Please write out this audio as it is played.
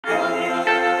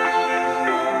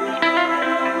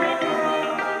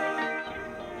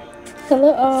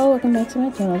Hello all, welcome back to my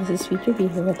channel. This is Future B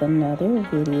here with another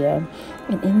video,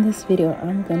 and in this video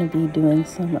I'm going to be doing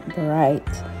some bright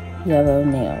yellow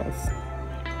nails.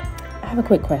 I have a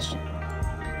quick question.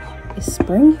 Is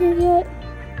spring here yet?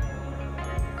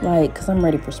 Because I'm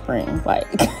ready for spring.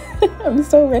 I'm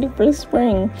so ready for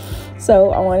spring. So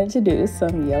I wanted to do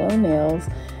some yellow nails,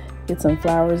 get some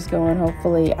flowers going.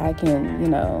 Hopefully I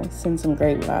can, send some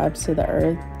great vibes to the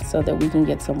earth so that we can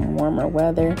get some warmer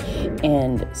weather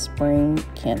and spring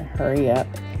can hurry up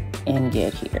and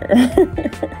get here.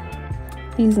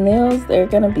 These nails, they're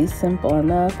gonna be simple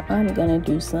enough. I'm gonna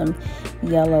do some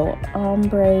yellow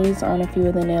ombres on a few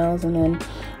of the nails, and then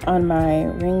on my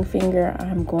ring finger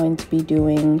I'm going to be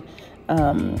doing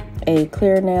a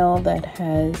clear nail that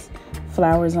has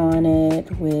flowers on it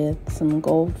with some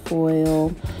gold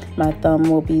foil. My thumb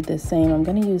will be the same. I'm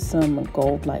going to use some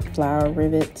gold flower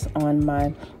rivets on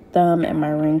my thumb and my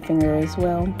ring finger as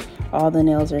well. All the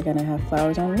nails are going to have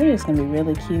flowers on. They're just going to be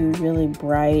really cute, really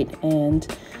bright, and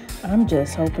I'm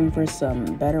just hoping for some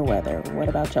better weather. What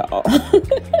about y'all?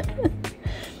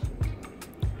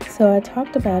 So I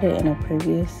talked about it in a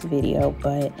previous video,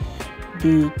 but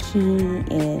the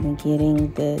key in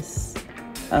getting this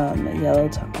yellow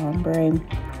to ombre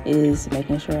is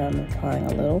making sure I'm applying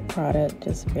a little product,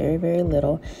 just very, very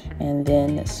little, and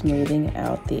then smoothing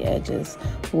out the edges.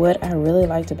 What I really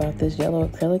liked about this yellow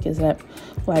acrylic is that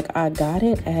I got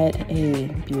it at a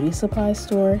beauty supply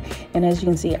store, and as you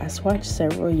can see I swatched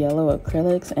several yellow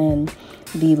acrylics, and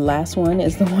the last one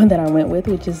is the one that I went with,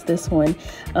 which is this one.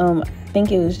 I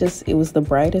think it was the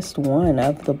brightest one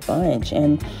of the bunch.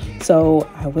 And so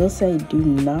I will say, do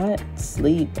not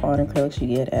sleep on acrylics you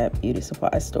get at beauty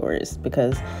supply stores,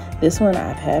 because this one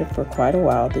I've had it for quite a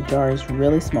while. The jar is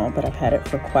really small, but I've had it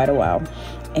for quite a while,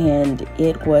 and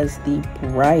it was the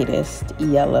brightest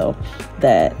yellow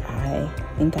that I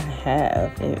think I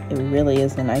have. It really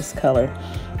is a nice color,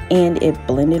 and it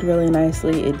blended really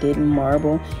nicely. It didn't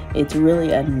marble. It's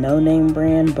really a no-name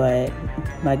brand, but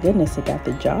my goodness, it got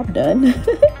the job done.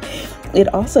 It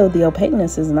also, the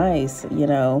opaqueness is nice.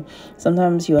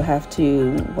 Sometimes you'll have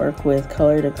to work with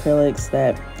colored acrylics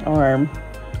that are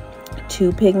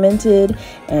too pigmented,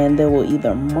 and they will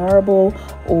either marble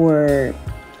or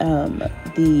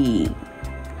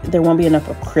there won't be enough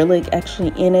acrylic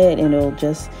actually in it, and it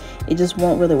just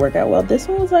won't really work out well. This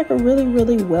one was a really,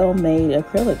 really well made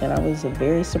acrylic, and I was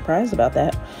very surprised about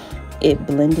that. It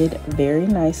blended very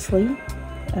nicely,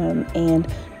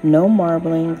 and no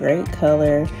marbling, great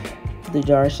color. The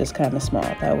jar is just kind of small.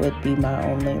 That would be my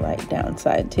only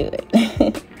downside to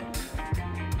it.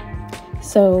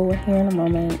 So here in a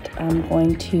moment I'm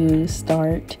going to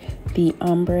start the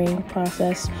ombre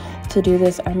process. To do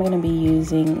this, I'm going to be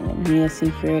using Mia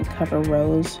Secret Cover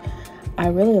Rose. I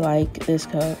really like this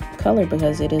color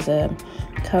because it is a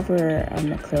cover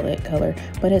acrylic color,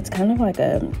 but it's kind of like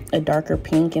a darker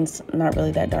pink, and it's not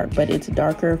really that dark, but it's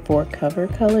darker for cover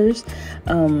colors.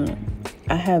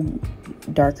 I have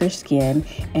darker skin,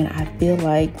 and I feel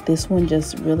like this one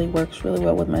just really works really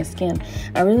well with my skin.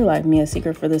 I really like Mia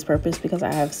Secret for this purpose because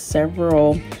I have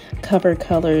several cover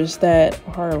colors that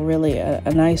are really a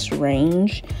nice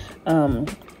range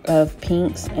of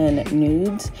pinks and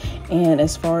nudes, and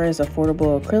as far as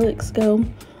affordable acrylics go,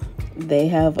 they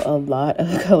have a lot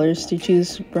of colors to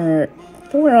choose for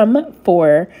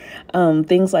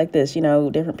things like this.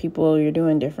 Different people, you're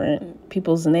doing different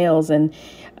people's nails, and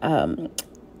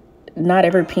not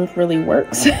every pink really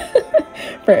works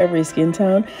for every skin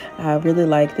tone. I really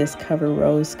like this Cover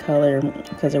Rose color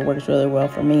because it works really well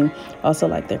for me. Also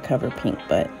like their Cover Pink,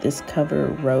 but this Cover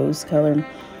Rose color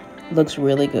looks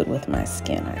really good with my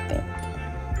skin, I think.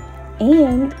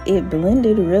 And it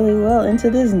blended really well into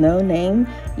this no-name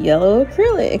yellow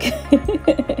acrylic.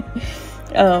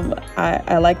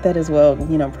 I like that as well.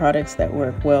 Products that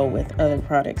work well with other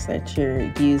products that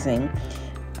you're using.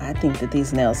 I think that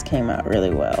these nails came out really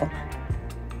well.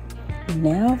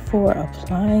 Now for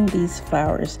applying these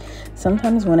flowers.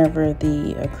 Sometimes whenever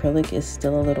the acrylic is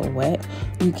still a little wet,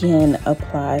 you can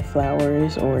apply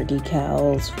flowers or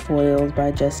decals, foils by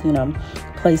just,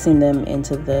 placing them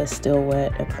into the still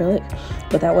wet acrylic.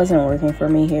 But that wasn't working for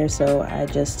me here, so I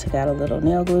just took out a little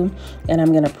nail glue, and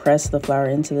I'm going to press the flower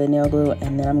into the nail glue,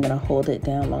 and then I'm going to hold it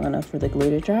down long enough for the glue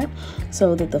to dry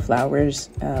so that the flowers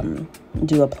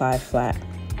do apply flat.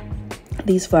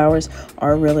 These flowers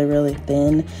are really, really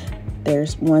thin.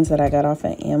 There's ones that I got off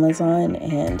of Amazon,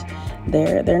 and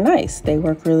they're nice. They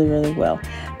work really, really well.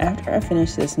 After I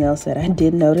finished this nail set, I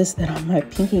did notice that on my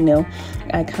pinky nail,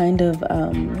 I kind of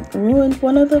ruined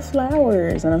one of the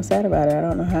flowers, and I'm sad about it. I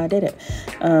don't know how I did it.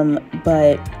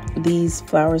 But these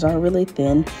flowers are really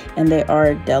thin and they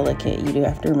are delicate. You do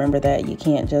have to remember that. You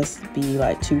can't just be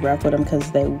like too rough with them because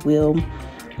they will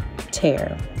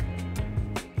tear.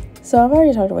 So I've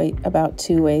already talked about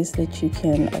 2 ways that you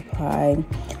can apply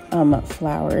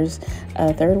flowers.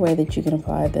 A third way that you can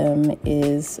apply them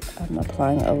is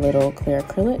applying a little clear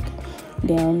acrylic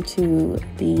down to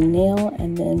the nail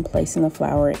and then placing the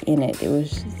flower in it. It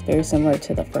was very similar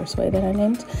to the first way that I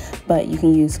named, but you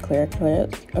can use clear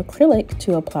acrylic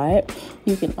to apply it.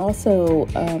 You can also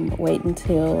wait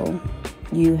until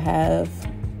you have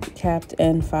capped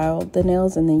and filed the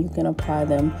nails, and then you can apply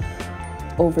them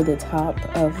over the top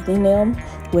of the nail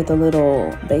with a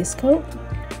little base coat.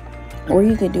 Or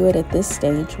you could do it at this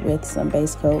stage with some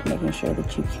base coat, making sure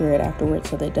that you cure it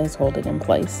afterwards so that it does hold it in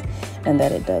place and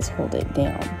that it does hold it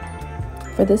down.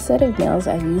 For this set of nails,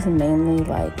 I use mainly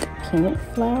like pink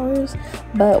flowers,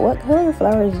 but what color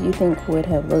flowers do you think would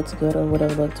have looked good or would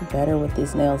have looked better with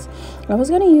these nails? I was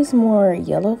going to use more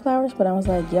yellow flowers, but I was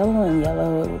like, yellow and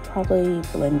yellow, it would probably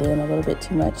blend in a little bit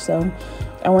too much, so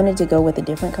I wanted to go with a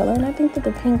different color, and I think that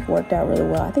the pink worked out really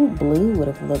well. I think blue would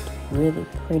have looked really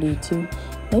pretty too.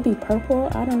 Maybe purple,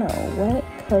 I don't know. What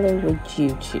color would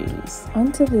you choose?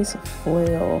 Onto this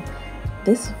foil.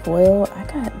 This foil,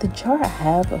 the jar I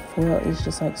have of foil is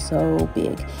just like so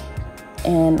big.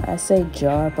 And I say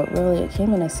jar, but really it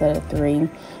came in a set of 3.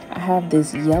 I have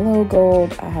this yellow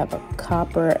gold, I have a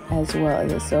copper as well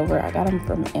as a silver. I got them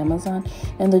from Amazon,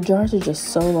 and the jars are just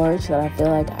so large that I feel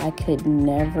like I could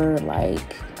never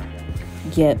like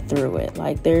get through it.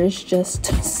 Like there's just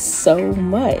so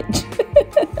much.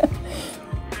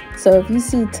 So if you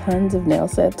see tons of nail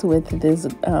sets with this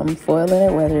foil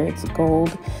in it, whether it's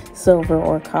gold, silver,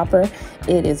 or copper,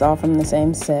 it is all from the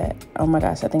same set. Oh my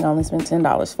gosh, I think I only spent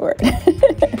 $10 for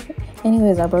it.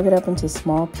 Anyways, I broke it up into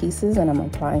small pieces and I'm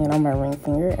applying it on my ring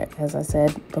finger. As I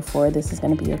said before, this is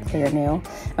going to be a clear nail.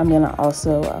 I'm going to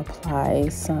also apply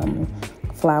some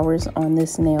flowers on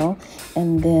this nail,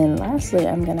 and then lastly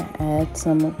I'm gonna add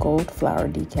some gold flower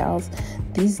decals.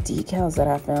 These decals that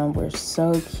I found were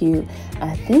so cute.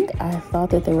 I think I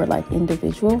thought that they were like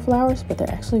individual flowers, but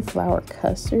they're actually flower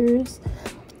clusters.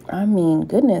 I mean,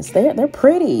 goodness, they're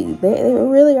pretty. They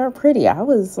really are pretty. I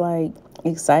was like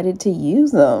excited to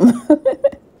use them.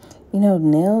 You know,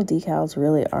 nail decals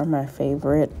really are my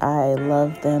favorite. I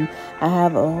love them. I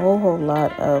have a whole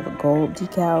lot of gold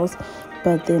decals,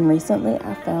 but then recently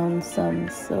I found some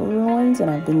silver ones,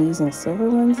 and I've been using silver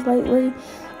ones lately.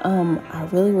 I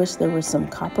really wish there were some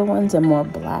copper ones and more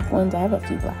black ones. I have a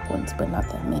few black ones, but not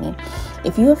that many.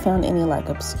 If you have found any like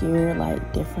obscure,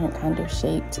 like different kind of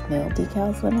shaped nail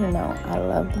decals, let me know. I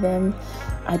love them.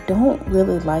 I don't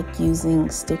really like using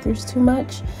stickers too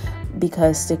much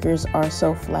because stickers are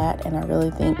so flat, and I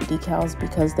really think decals,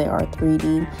 because they are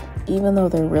 3D, even though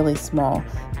they're really small,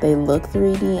 they look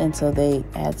 3D, and so they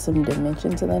add some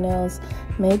dimension to the nails.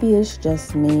 Maybe it's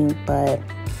just me, but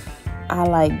I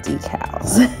like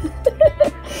decals.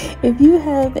 If you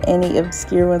have any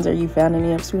obscure ones, or you found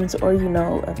any obscure ones, or you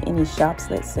know of any shops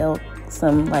that sell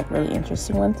some like really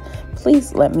interesting ones,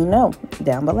 please let me know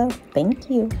down below. Thank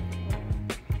you.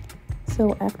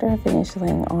 So after I finish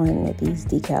laying on these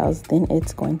decals, then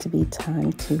it's going to be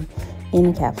time to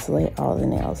encapsulate all the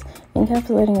nails.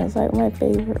 Encapsulating is like my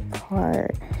favorite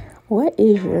part. What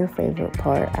is your favorite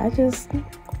part?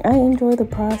 I enjoy the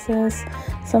process.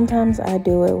 Sometimes I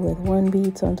do it with one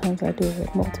bead, sometimes I do it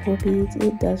with multiple beads.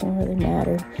 It doesn't really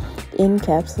matter.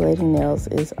 Encapsulating nails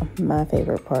is my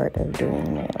favorite part of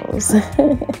doing nails.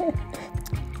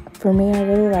 For me, I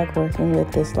really like working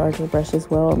with this larger brush as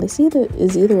well. This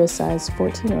is either a size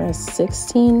 14 or a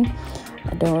 16.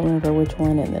 I don't remember which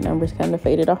one, and the numbers kind of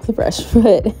faded off the brush,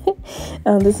 but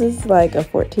this is like a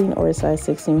 14 or a size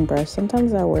 16 brush.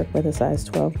 Sometimes I work with a size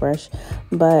 12 brush,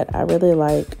 but I really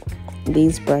like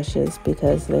these brushes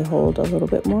because they hold a little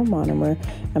bit more monomer.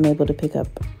 I'm able to pick up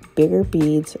bigger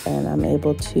beads, and I'm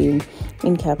able to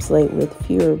encapsulate with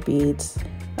fewer beads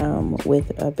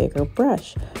with a bigger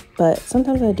brush. But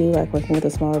sometimes I do like working with a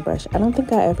smaller brush. I don't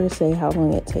think I ever say how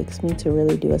long it takes me to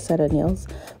really do a set of nails,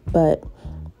 but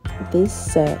this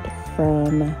set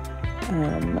from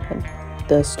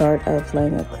the start of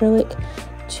laying acrylic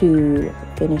to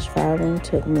finish filing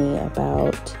took me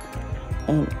about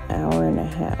an hour and a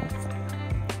half.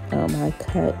 I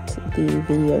cut the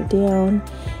video down,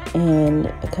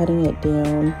 and cutting it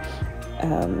down,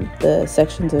 the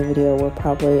sections of video were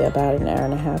probably about an hour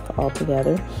and a half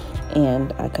altogether,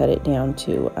 and I cut it down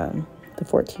to the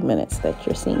 14 minutes that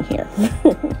you're seeing here.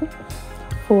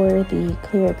 For the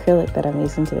clear acrylic that I'm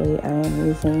using today, I am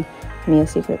using Mia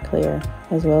Secret Clear,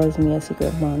 as well as Mia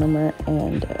Secret Monomer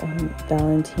and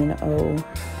Valentino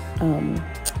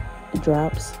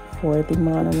drops for the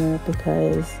monomer,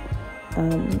 because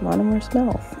monomer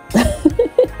smells.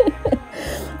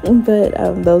 But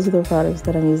those are the products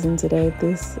that I'm using today.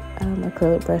 This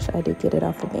acrylic brush, I did get it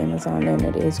off of Amazon, and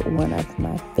it is one of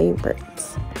my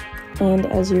favorites. And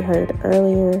as you heard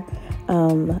earlier,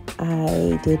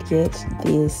 I did get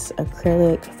this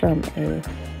acrylic from a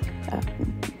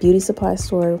beauty supply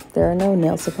store. There are no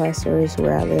nail supply stores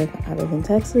where I live. I live in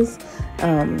Texas.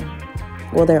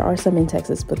 Well, there are some in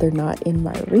Texas, but they're not in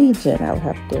my region. I would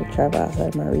have to travel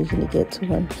outside my region to get to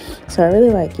one. So I really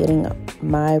like getting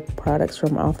my products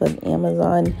from off of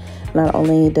Amazon. Not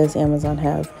only does Amazon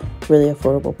have really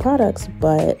affordable products,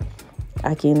 but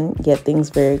I can get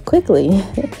things very quickly.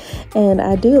 And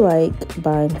I do like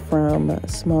buying from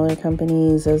smaller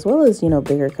companies as well as,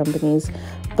 bigger companies.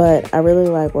 But I really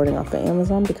like ordering off of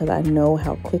Amazon because I know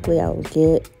how quickly I will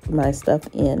get my stuff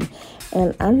in.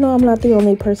 And I know I'm not the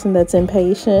only person that's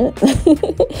impatient,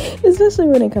 especially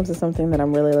when it comes to something that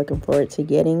I'm really looking forward to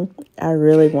getting. I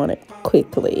really want it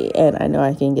quickly, and I know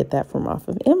I can get that from off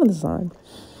of Amazon.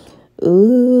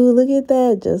 Ooh, look at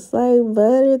that. Just like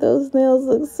butter. Those nails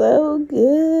look so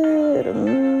good.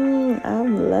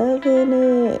 I'm loving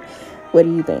it. What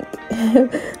do you think?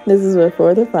 This is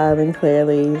before the filing,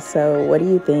 clearly. So what do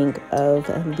you think of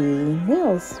the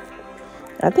nails?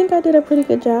 I think I did a pretty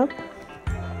good job.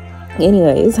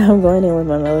 Anyways, I'm going in with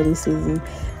my Melody Susie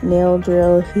nail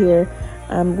drill here.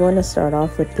 I'm going to start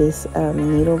off with this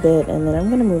needle bit, and then I'm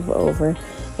going to move over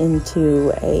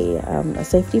into a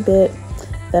safety bit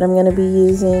that I'm going to be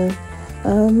using.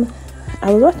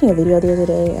 I was watching a video the other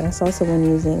day, and I saw someone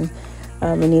using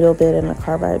a needle bit and a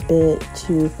carbide bit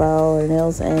to file their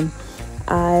nails, and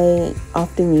I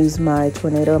often use my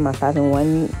Tornado and my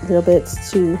 5-in-1 drill bits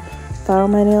to file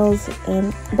my nails,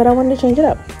 but I wanted to change it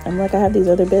up. I'm like, I have these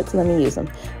other bits, let me use them.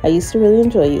 I used to really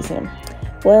enjoy using them.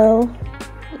 Well,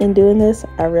 in doing this,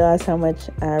 I realized how much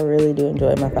I really do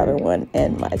enjoy my 5-in-1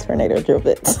 and my Tornado drill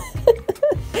bits.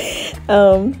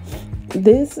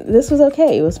 This was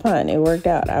okay. It was fine. It worked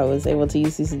out. I was able to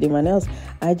use these to do my nails.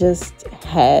 I just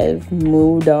have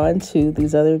moved on to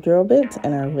these other drill bits,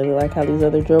 and I really like how these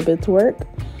other drill bits work.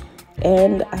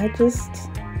 And I just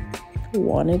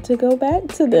wanted to go back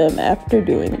to them after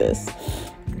doing this.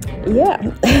 Yeah,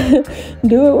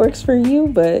 do what works for you,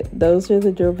 but those are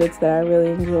the drill bits that I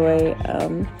really enjoy.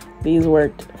 These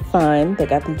worked fine. They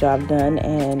got the job done,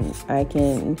 and I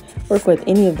can work with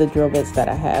any of the drill bits that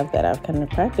I have that I've kind of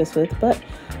practiced with, but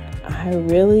I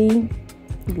really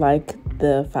like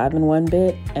the 5-in-1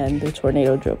 bit and the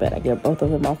Tornado drill bit. I get both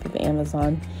of them off of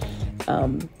Amazon.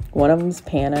 One of them's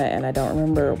Pana, and I don't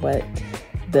remember what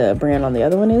the brand on the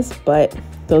other one is, but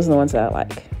those are the ones that I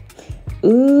like.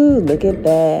 Ooh, look at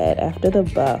that. After the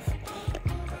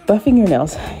buffing your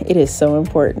nails, it is so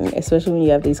important, especially when you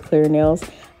have these clear nails.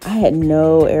 I had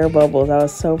no air bubbles. I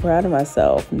was so proud of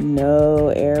myself. No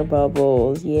air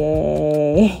bubbles.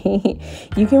 Yay.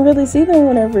 You can really see them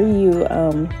whenever you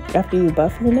after you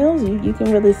buff your nails. You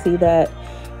can really see that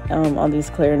on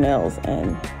these clear nails,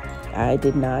 and I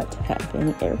did not have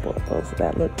any air bubbles.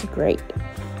 That looked great.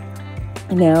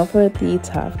 Now for the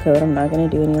top coat, I'm not going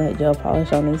to do any like gel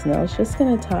polish on these nails, just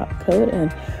going to top coat, and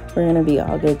we're going to be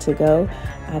all good to go.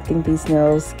 I think these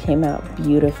nails came out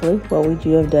beautifully. What would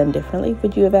you have done differently?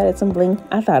 Would you have added some bling?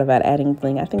 I thought about adding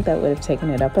bling. I think that would have taken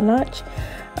it up a notch.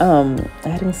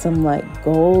 Adding some like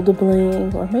gold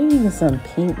bling, or maybe even some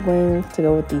pink bling to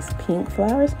go with these pink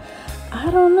flowers.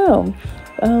 I don't know.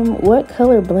 What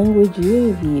color bling would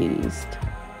you have used?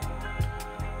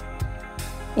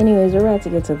 Anyways, we're about to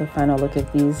get to the final look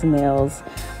at these nails.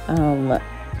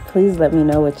 Please let me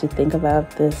know what you think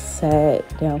about this set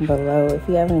down below. If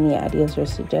you have any ideas or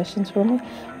suggestions for me,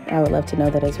 I would love to know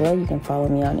that as well. You can follow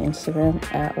me on Instagram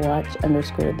at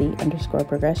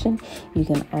watch_the_progression. You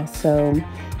can also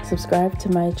subscribe to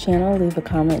my channel, leave a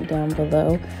comment down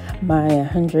below. My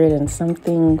 100 and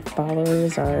something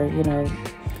followers are,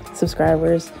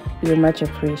 subscribers. You're much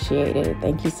appreciated.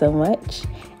 Thank you so much.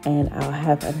 And I'll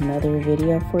have another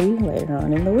video for you later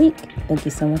on in the week. Thank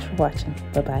you so much for watching.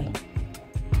 Bye-bye.